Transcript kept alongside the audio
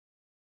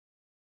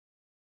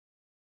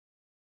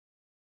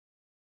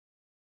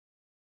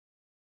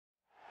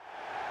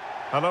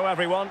Hello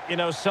everyone. You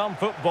know, some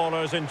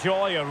footballers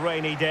enjoy a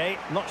rainy day.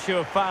 Not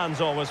sure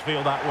fans always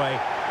feel that way,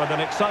 but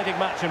an exciting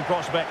match in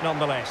prospect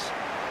nonetheless.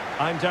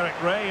 I'm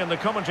Derek Ray in the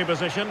commentary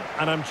position,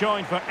 and I'm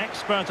joined for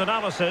expert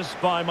analysis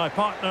by my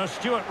partner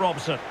Stuart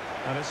Robson.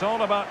 And it's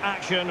all about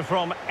action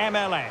from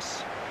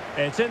MLS.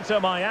 It's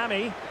Inter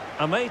Miami,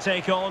 and they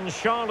take on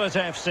Charlotte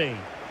FC.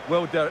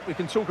 Well, Derek, we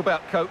can talk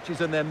about coaches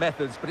and their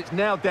methods, but it's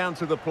now down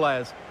to the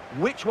players.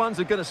 Which ones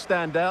are going to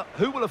stand out,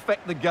 who will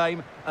affect the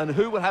game, and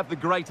who will have the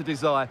greater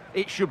desire?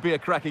 It should be a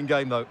cracking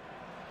game, though.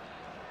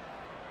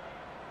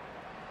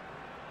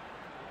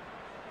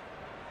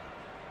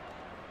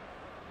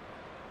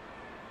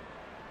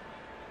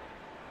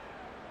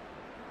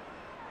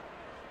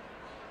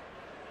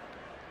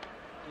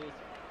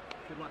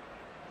 Good luck.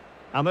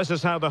 And this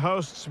is how the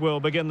hosts will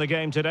begin the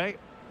game today.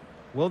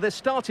 Well, they're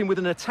starting with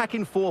an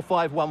attacking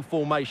 4-5-1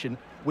 formation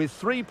with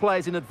 3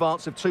 players in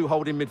advance of 2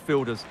 holding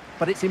midfielders.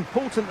 But it's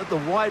important that the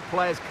wide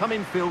players come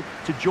in field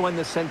to join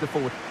the centre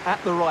forward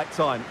at the right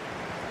time.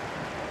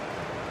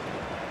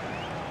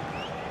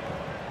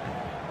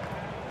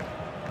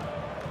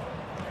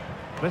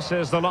 This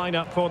is the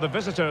lineup for the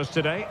visitors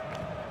today.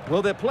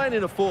 Well, they're playing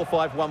in a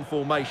 4-5-1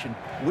 formation,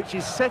 which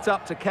is set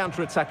up to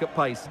counter-attack at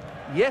pace.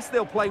 Yes,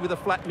 they'll play with a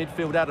flat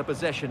midfield out of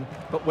possession,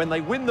 but when they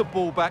win the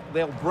ball back,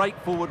 they'll break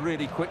forward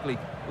really quickly.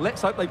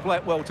 Let's hope they play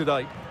it well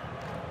today.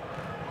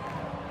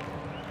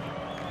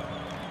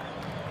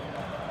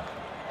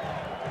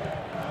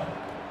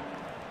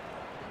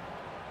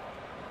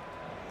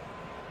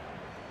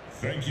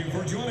 Thank you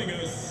for joining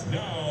us.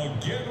 Now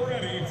get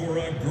ready for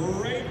a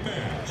great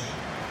match.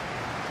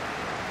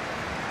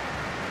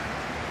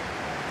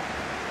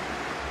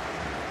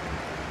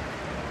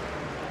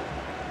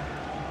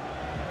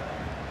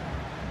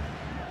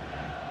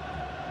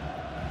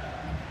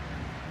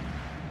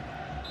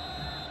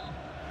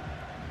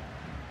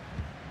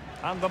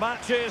 And the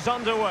match is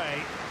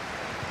underway.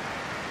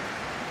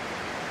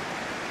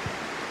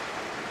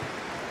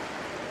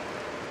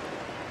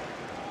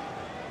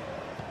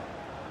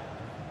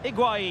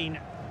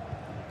 Higuain.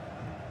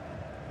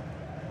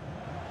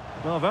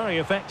 Well, very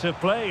effective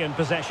play in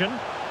possession.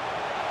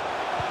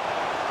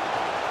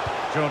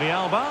 Jordi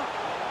Alba.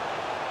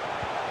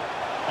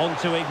 On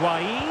to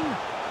Higuain.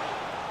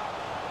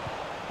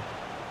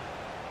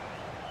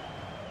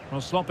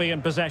 Well, sloppy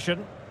in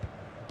possession.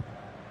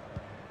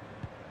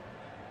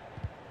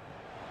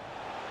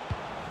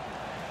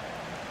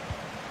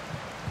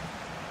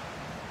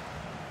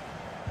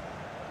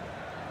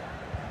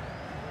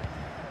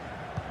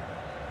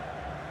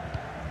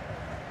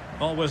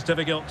 Always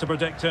difficult to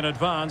predict in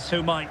advance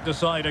who might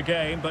decide a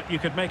game, but you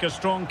could make a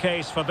strong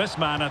case for this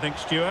man, I think,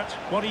 Stuart.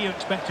 What are you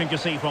expecting to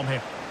see from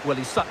him? Well,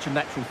 he's such a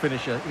natural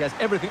finisher. He has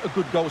everything a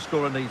good goal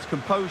scorer needs.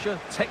 Composure,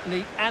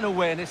 technique and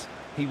awareness.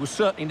 He will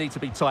certainly need to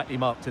be tightly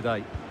marked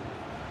today.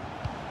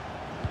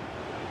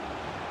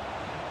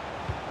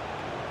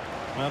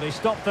 Well, he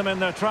stopped them in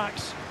their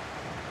tracks.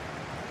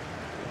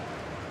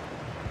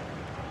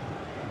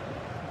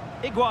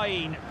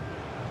 Higuain.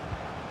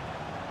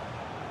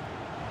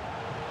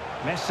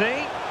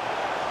 Messi.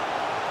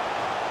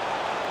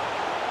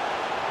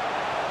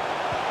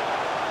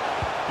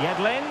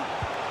 Yedlin.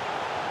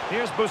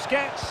 Here's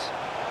Busquets.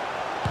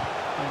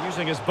 And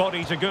using his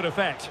body to good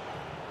effect.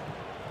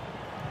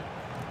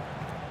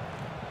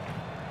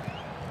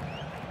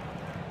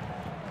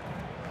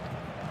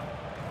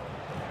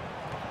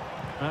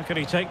 How can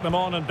he take them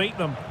on and beat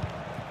them?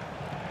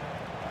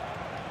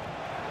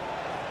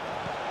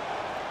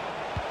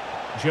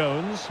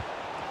 Jones.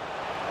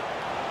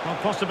 Well,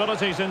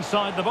 possibilities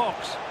inside the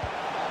box.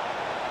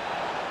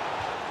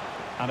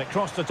 And it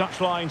crossed the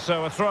touchline,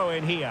 so a throw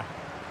in here.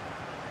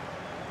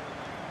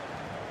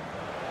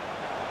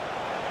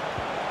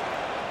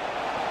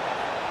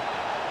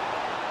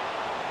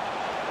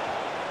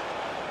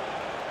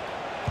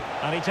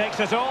 And he takes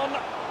it on,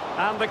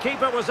 and the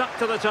keeper was up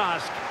to the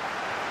task.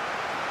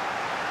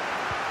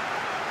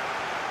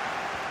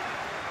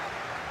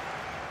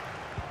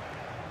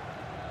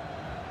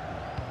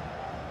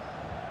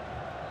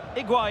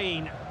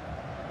 Higuain.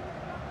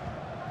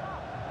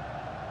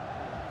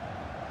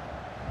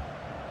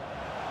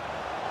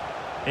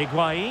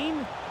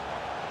 Higuain.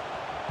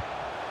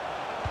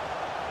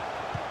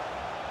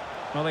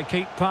 Well, they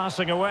keep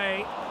passing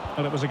away.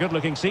 Well, it was a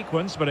good-looking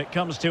sequence, but it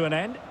comes to an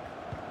end.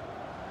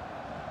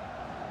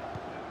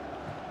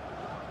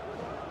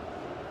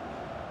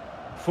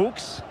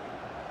 Fuchs.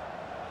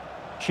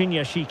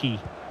 Shinyashiki.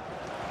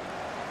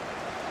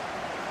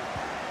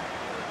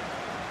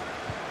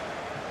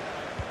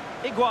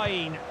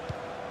 Higuain.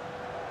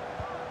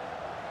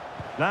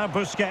 Now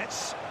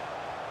Busquets.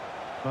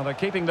 Well, they're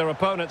keeping their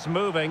opponents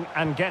moving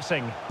and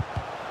guessing.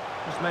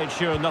 Just made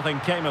sure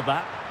nothing came of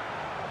that.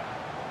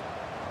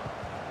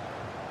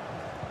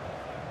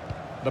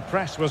 The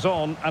press was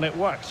on and it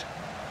worked.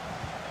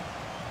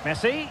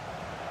 Messi.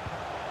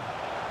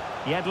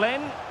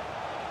 Yedlin.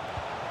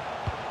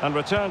 And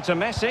return to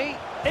Messi.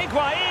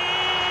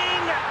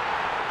 Higuain!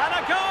 And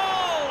a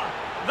goal!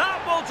 That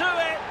will do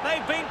it.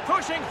 They've been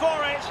pushing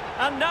for it,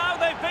 and now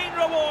they've been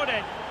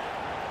rewarded.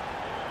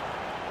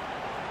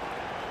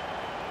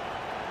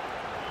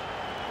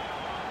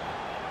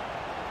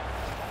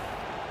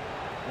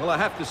 Well, I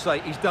have to say,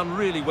 he's done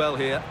really well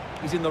here.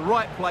 He's in the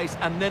right place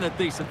and then a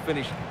decent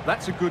finish.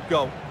 That's a good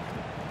goal.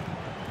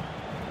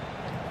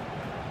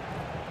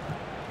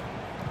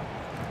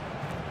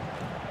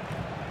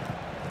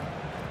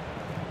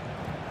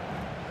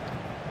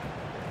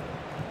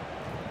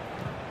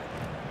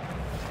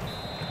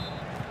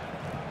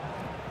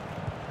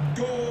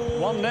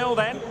 Goal 1-0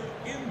 then. for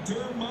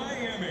Inter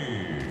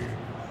Miami.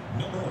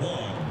 Number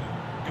 1,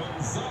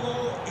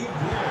 Gonzalo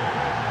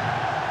Higuain.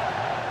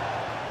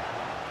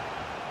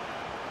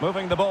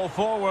 Moving the ball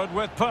forward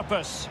with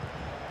purpose.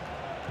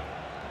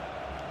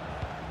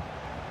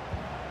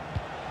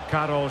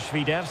 Karol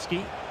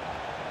Świderski.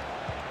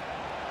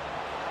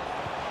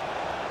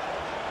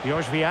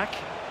 Jóźwiak.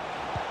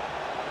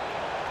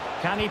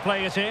 Can he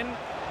play it in?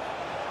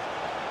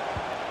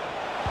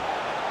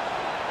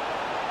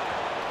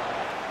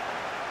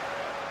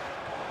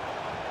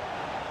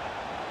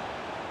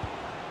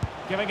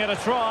 Giving it a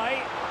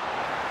try.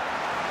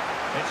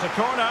 It's a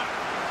corner.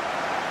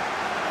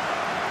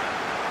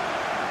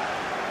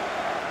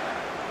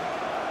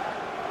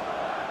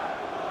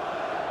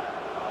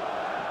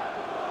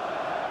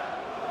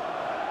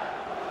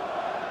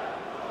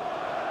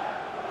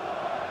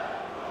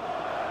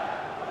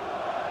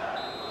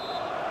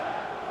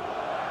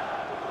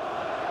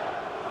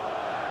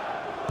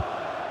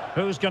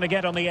 Who's going to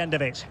get on the end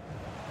of it?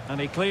 And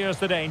he clears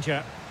the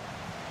danger.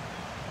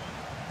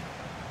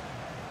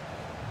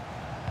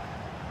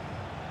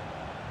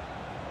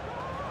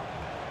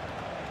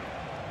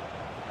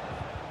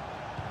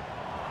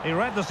 He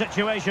read the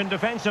situation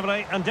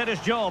defensively and did his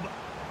job.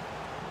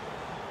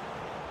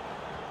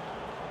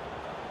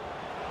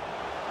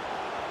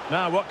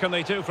 Now, what can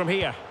they do from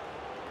here?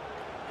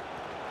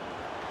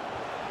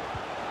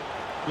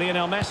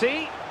 Lionel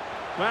Messi.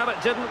 Well, it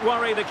didn't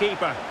worry the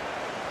keeper.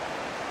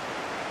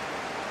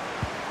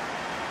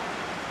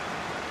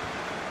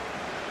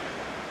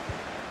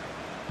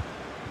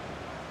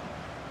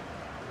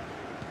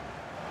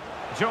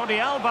 Jordi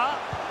Alba.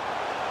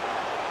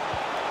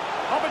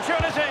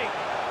 Opportunity.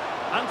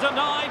 And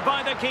denied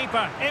by the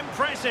keeper.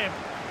 Impressive.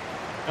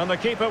 And the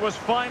keeper was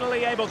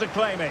finally able to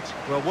claim it.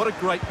 Well, what a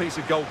great piece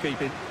of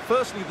goalkeeping.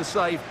 Firstly the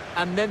save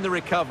and then the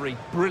recovery.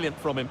 Brilliant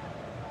from him.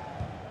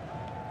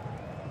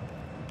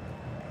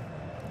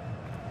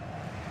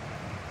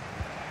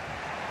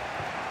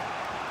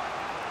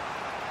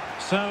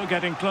 So,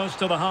 getting close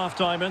to the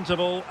half-time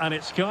interval, and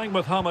it's going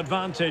with home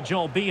advantage,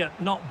 albeit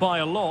not by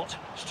a lot.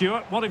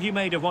 Stuart, what have you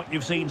made of what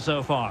you've seen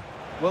so far?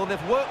 Well,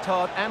 they've worked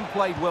hard and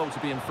played well to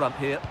be in front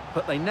here,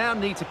 but they now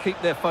need to keep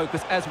their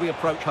focus as we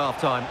approach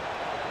half-time.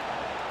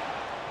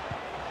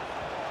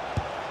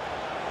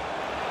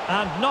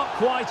 And not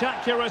quite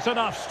accurate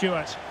enough,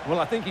 Stuart. Well,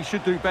 I think he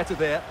should do better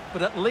there,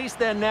 but at least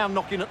they're now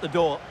knocking at the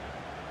door.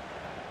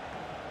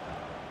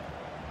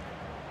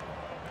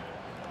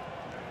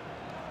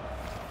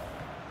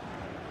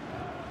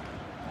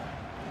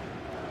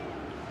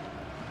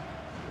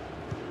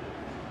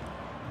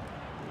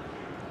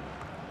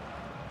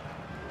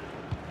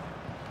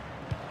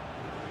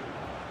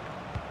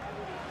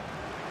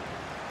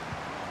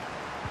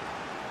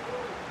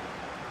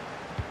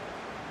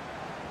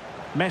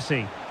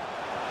 Messi.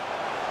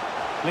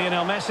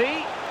 Lionel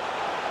Messi.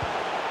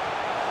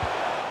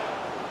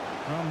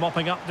 Oh,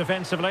 mopping up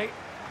defensively.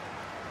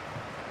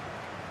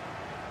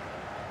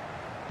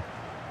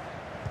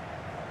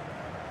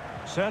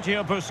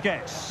 Sergio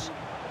Busquets.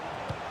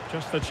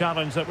 Just the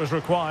challenge that was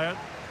required.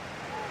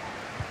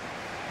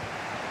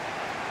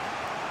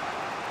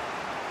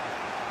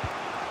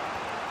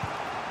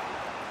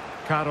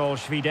 Karol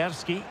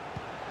Świderski.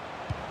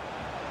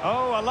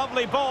 Oh, a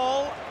lovely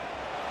ball.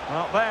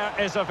 Well,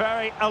 there is a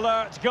very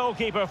alert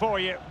goalkeeper for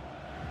you.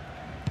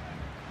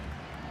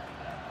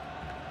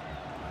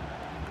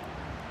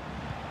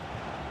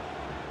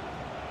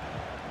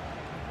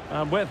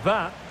 And with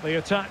that, the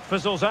attack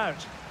fizzles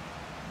out.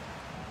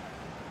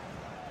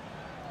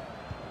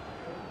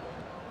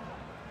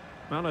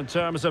 Well, in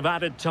terms of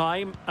added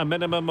time, a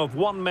minimum of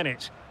 1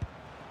 minute.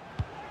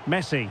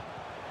 Messi.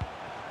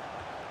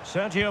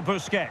 Sergio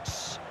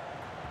Busquets.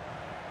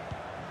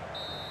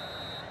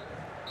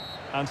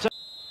 And so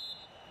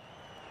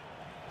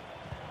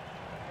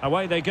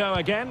away they go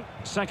again.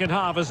 Second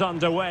half is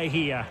underway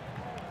here.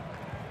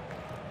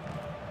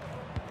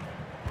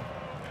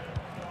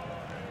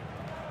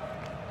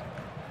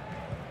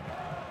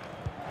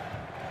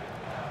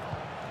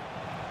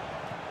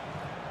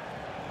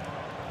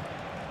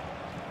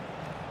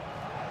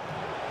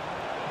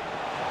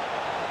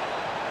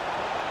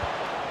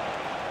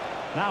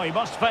 Now he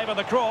must favour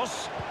the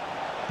cross.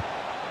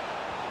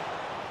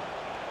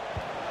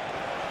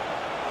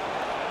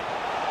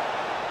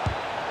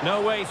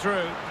 No way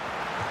through.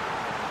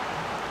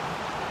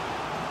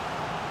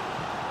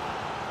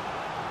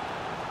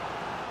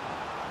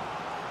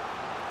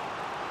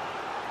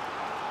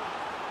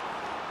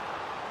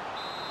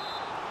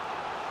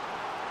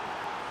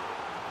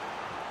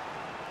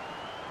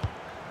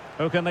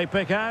 Who can they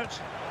pick out?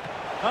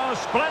 Oh,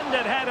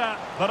 splendid header,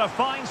 but a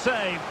fine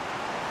save.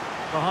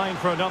 Behind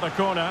for another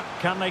corner.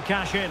 Can they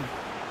cash in?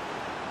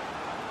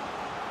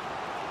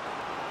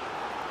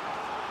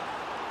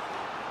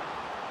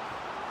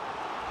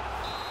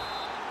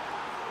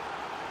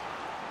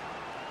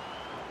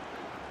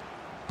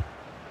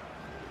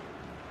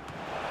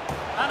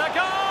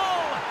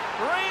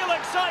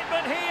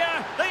 excitement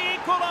here, the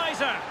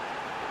equaliser.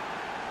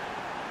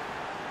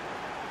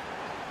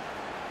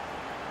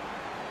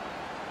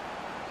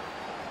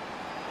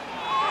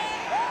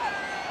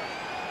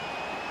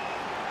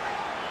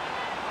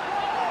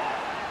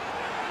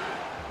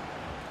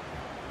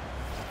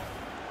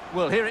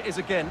 Well, here it is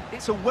again.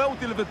 It's a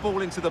well-delivered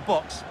ball into the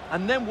box,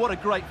 and then what a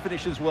great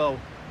finish as well.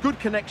 Good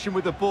connection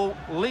with the ball,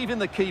 leaving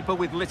the keeper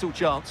with little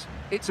chance.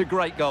 It's a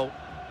great goal.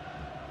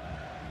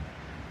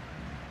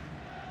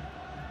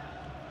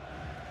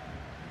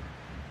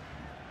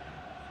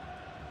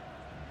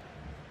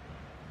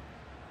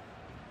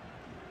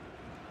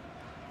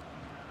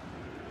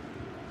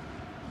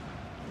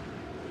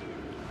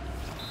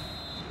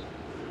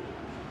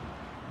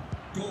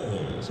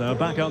 Goal. So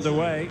back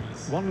underway.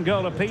 One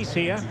goal apiece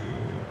here.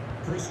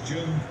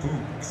 Christian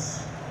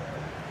Fuchs.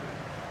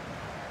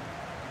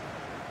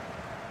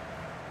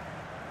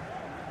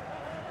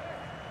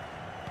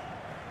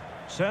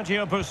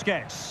 Sergio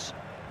Busquets.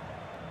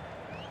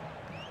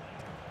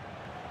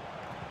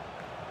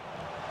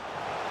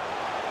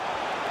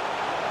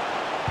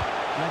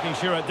 Making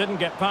sure it didn't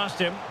get past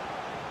him.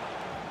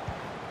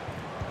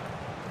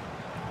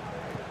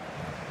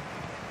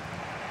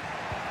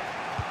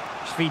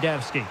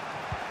 Świderski.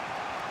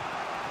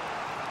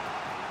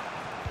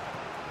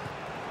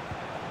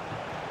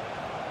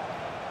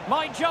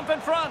 Might jump in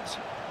front.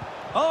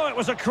 Oh, it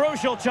was a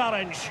crucial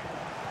challenge.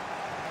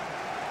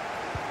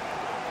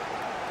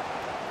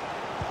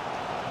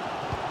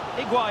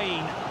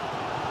 Higuain.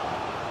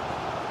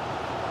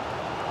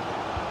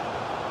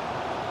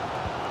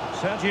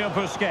 Sergio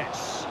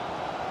Busquets.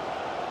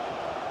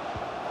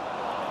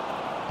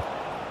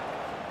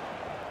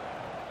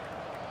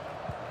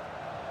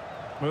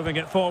 Moving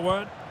it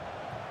forward.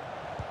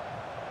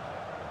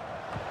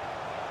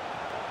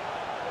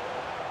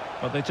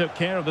 But they took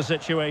care of the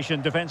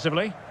situation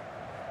defensively.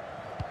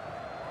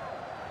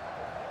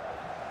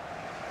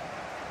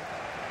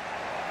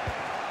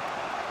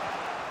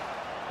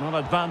 Well,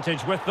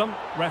 advantage with them.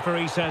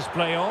 Referee says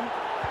play on.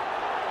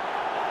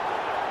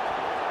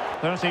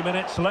 30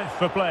 minutes left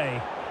for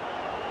play.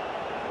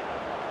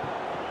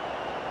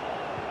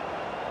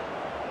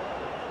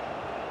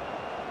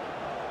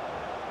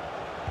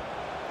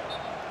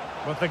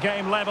 With the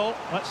game level,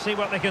 let's see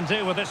what they can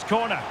do with this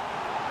corner.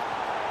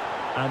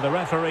 And the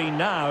referee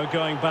now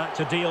going back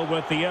to deal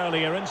with the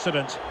earlier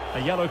incident.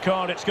 A yellow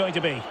card it's going to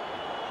be.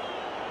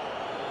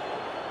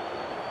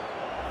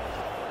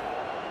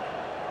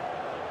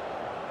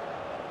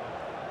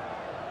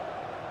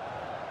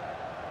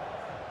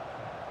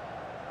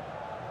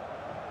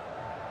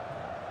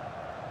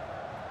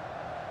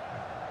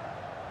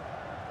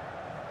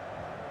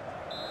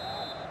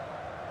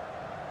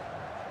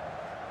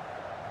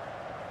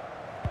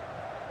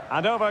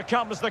 And over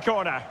comes the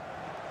corner.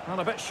 Well,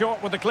 a bit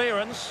short with the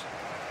clearance.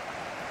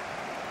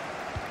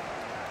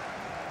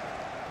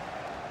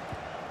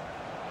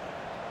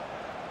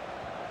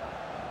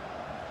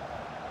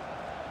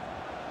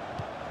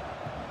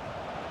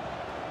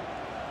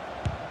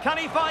 Can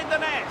he find the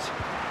net?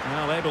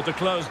 Well, able to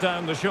close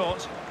down the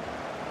shot.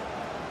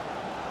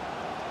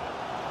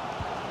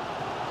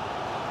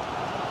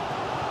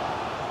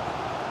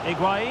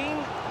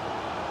 Higuain.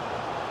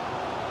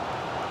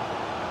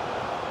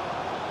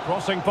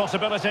 Crossing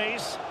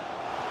possibilities.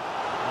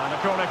 And a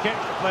corner kick,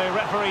 the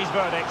referee's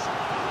verdict.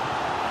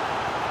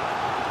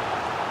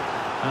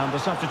 And the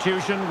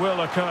substitution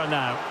will occur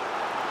now.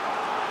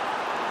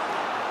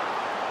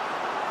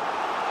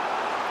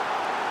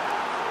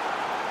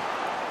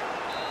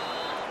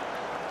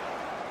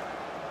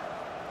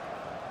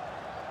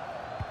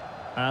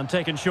 And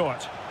taken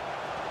short.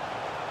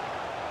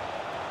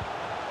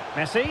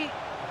 Messi.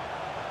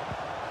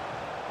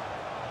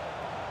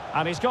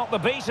 And he's got the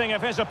beating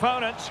of his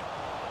opponent.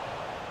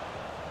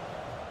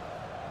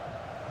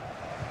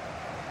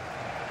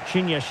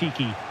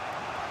 Shinyashiki.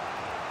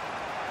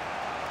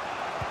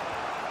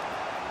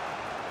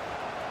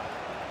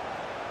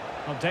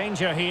 Well,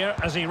 danger here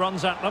as he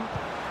runs at them.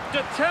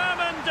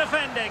 Determined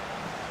defending.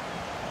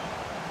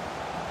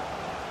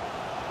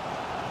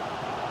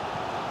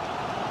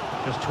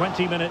 Just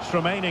 20 minutes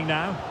remaining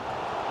now.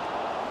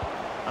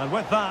 And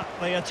with that,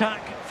 the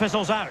attack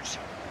fizzles out.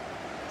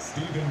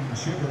 Stephen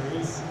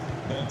Chivers.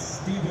 That's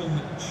Stephen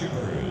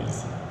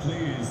Chivers.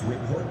 Please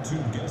report to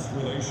guest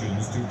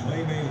relations to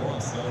claim a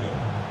lost item.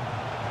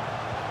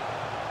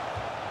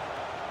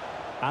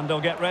 And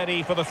they'll get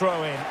ready for the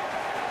throw-in.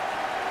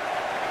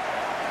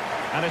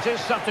 And it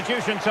is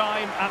substitution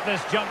time at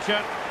this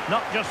juncture,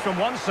 not just from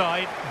one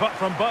side, but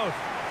from both.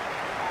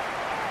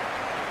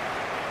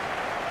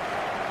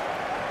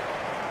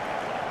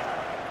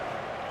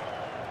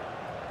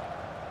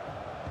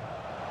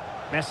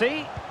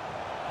 Messi.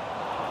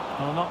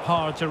 Well, not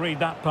hard to read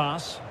that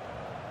pass.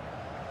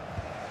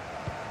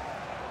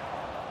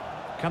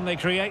 Can they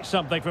create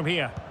something from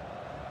here?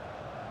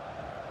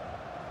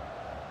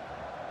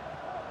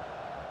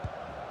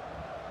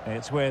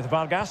 It's with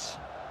Vargas.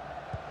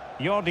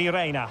 Jordi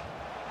Reina.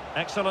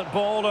 Excellent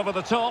ball over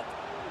the top.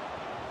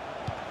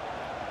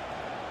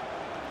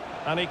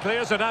 And he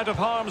clears it out of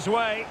harm's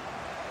way.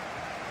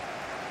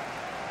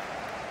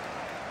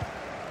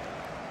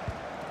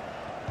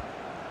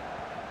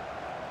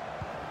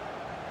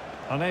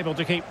 Unable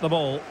to keep the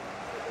ball.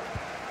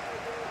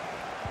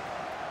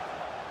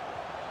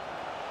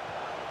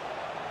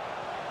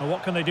 Well,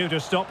 what can they do to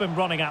stop him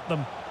running at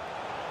them?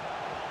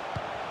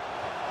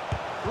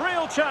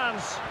 Real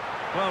chance.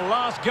 Well,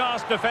 last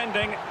gasp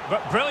defending,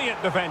 but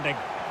brilliant defending.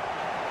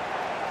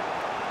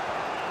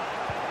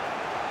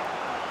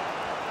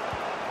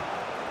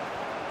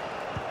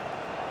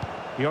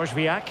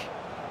 Jožviak.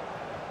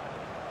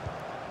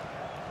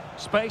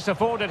 Space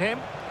afforded him.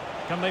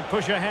 Can they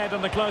push ahead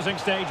in the closing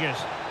stages?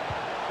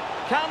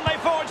 Can they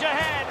forge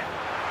ahead?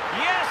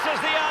 Yes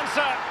is the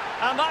answer.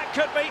 And that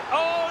could be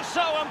oh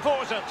so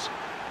important.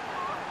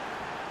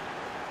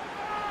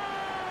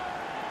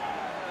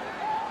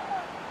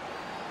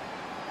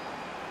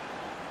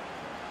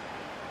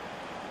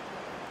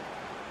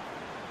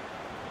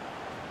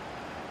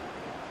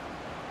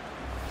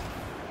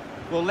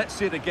 Well, let's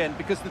see it again,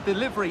 because the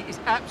delivery is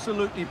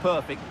absolutely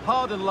perfect.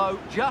 Hard and low,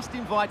 just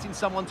inviting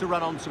someone to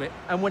run onto it.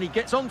 And when he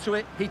gets onto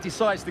it, he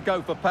decides to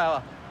go for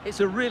power. It's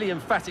a really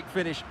emphatic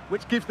finish,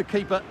 which gives the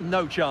keeper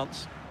no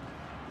chance.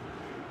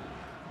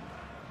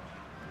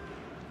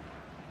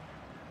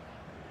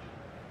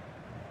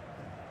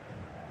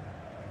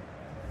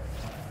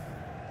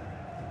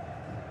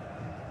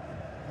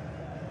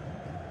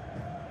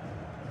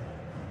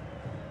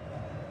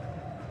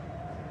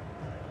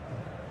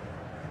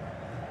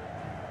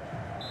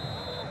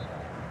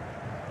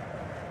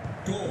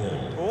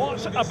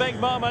 What a big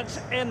moment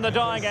in the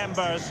dying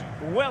embers.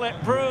 Will it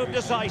prove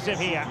decisive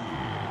here?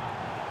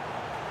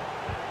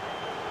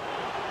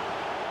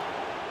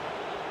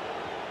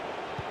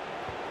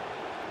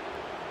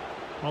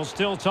 Well,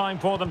 still time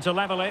for them to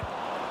level it.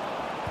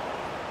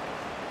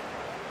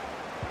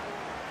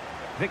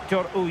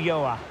 Victor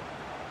Ulloa.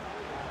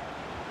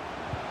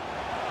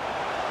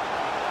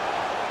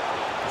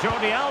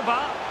 Jordi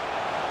Alba.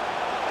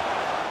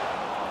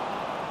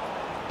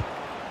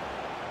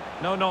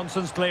 No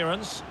nonsense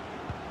clearance.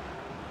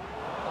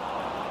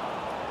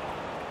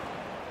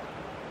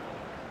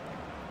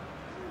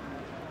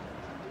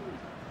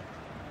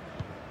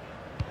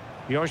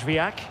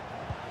 Jožviak.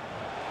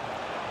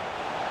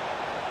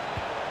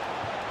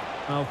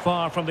 Well,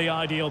 far from the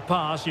ideal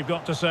pass, you've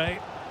got to say.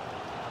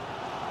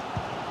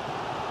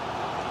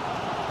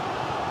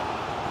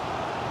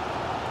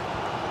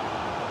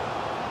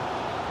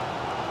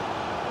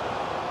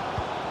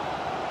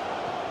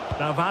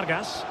 Now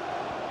Vargas.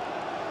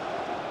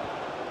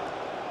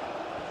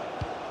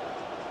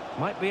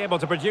 Might be able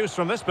to produce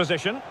from this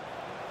position.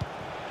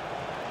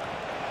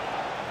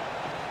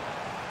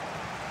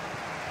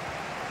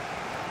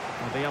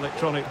 Well, the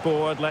electronic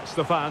board lets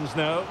the fans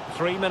know.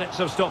 3 minutes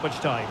of stoppage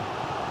time.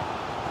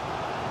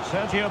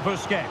 Sergio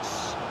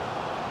Busquets.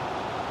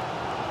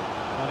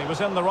 Well, he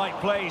was in the right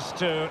place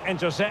to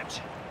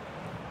intercept.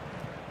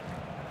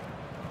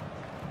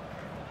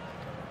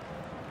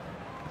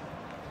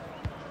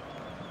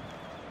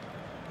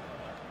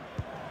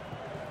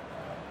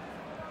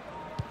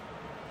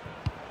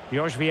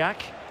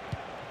 Jožviak.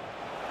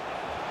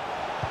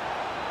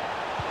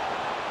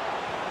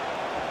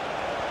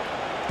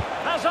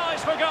 Has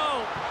eyes for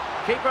goal.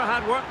 Keeper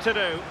had work to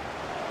do.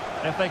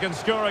 If they can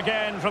score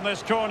again from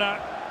this corner,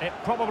 it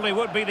probably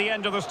would be the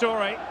end of the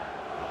story.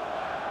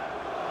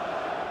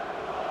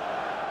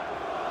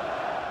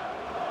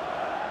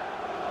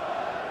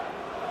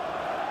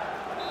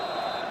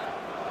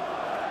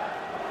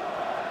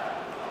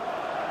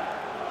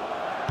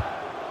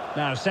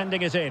 Now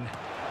sending it in.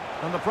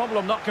 And the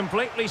problem not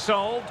completely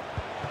solved.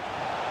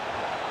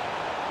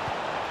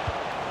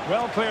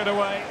 Well cleared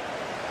away.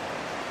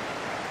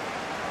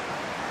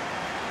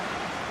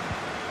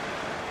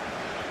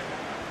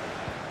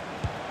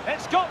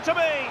 It's got to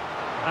be!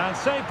 And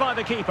saved by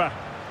the keeper.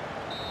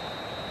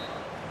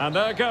 And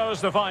there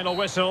goes the final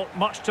whistle,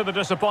 much to the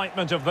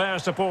disappointment of their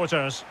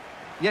supporters.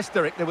 Yes,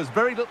 Derek, there was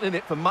very little in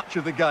it for much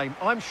of the game.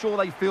 I'm sure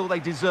they feel they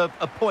deserve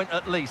a point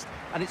at least.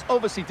 And it's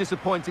obviously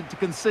disappointing to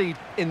concede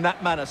in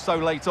that manner so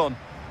late on.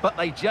 But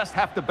they just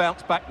have to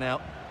bounce back now.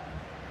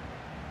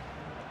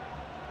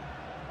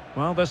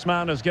 Well, this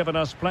man has given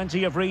us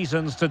plenty of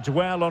reasons to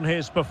dwell on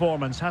his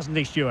performance, hasn't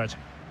he, Stuart?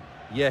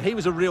 Yeah, he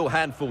was a real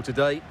handful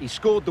today. He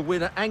scored the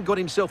winner and got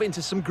himself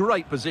into some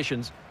great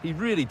positions. He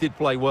really did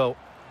play well.